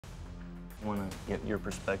I want to get your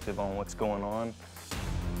perspective on what's going on.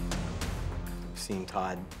 I've seen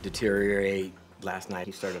Todd deteriorate. Last night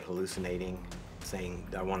he started hallucinating, saying,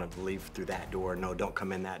 I want to leave through that door. No, don't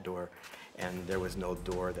come in that door. And there was no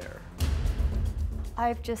door there.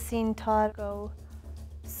 I've just seen Todd go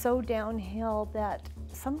so downhill that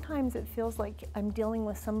sometimes it feels like I'm dealing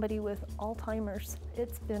with somebody with Alzheimer's.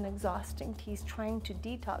 It's been exhausting. He's trying to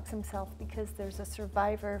detox himself because there's a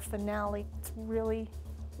Survivor finale. It's really,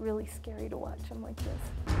 really scary to watch him like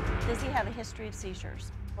this. Does he have a history of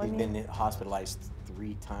seizures? He's been hospitalized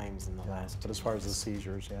 3 times in the last. But as far as the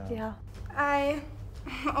seizures, Yeah. I'm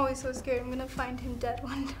always so scared I'm gonna find him dead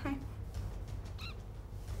one time.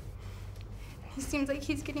 He seems like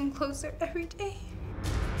he's getting closer every day.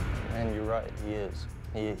 And you're right, he is.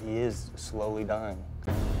 He is slowly dying.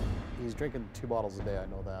 he's drinking 2 bottles a day, I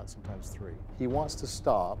know that, sometimes 3. He wants to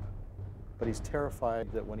stop, but he's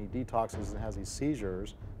terrified that when he detoxes and has these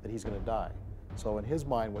seizures, that he's going to die. So in his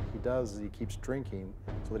mind, what he does is he keeps drinking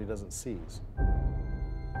so that he doesn't seize.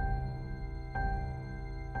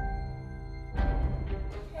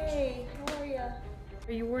 Hey, how are you?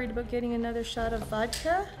 Are you worried about getting another shot of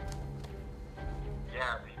vodka?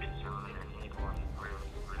 Yeah, maybe soon. I need one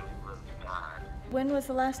really bad. When was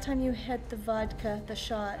the last time you had the vodka, the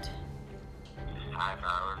shot? 5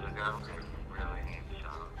 hours ago. I really need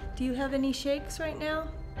some. Do you have any shakes right now?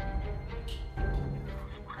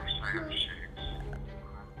 Of course I have shakes.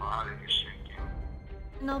 My body is shaking.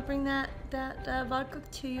 And I'll bring that vodka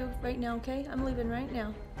to you right now, okay? I'm leaving right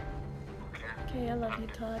now. Okay, I love you,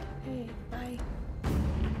 Todd. Hey, bye.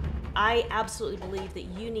 I absolutely believe that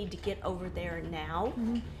you need to get over there now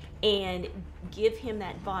and give him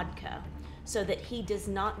that vodka so that he does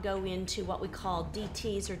not go into what we call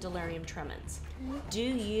DTs or delirium tremens. Do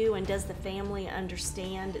you and does the family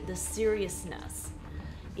understand the seriousness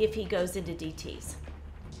if he goes into DTs?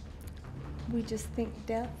 We just think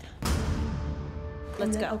death.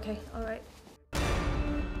 Let's go. Okay, all right.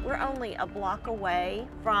 We're only a block away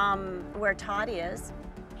from where Todd is.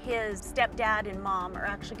 His stepdad and mom are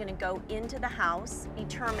actually going to go into the house,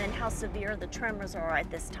 determine how severe the tremors are at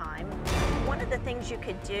this time. One of the things you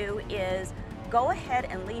could do is go ahead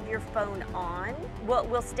and leave your phone on.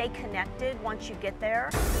 We'll stay connected once you get there.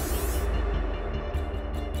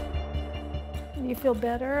 You feel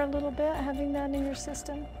better a little bit having that in your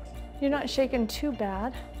system? You're not shaking too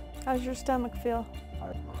bad. How's your stomach feel?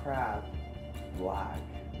 A crab black.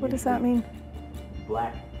 What does that mean?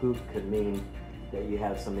 Black poop could mean that you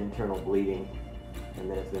have some internal bleeding and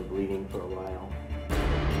that it's been bleeding for a while.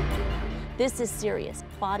 This is serious.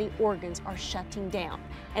 Body organs are shutting down,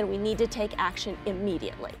 and we need to take action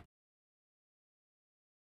immediately.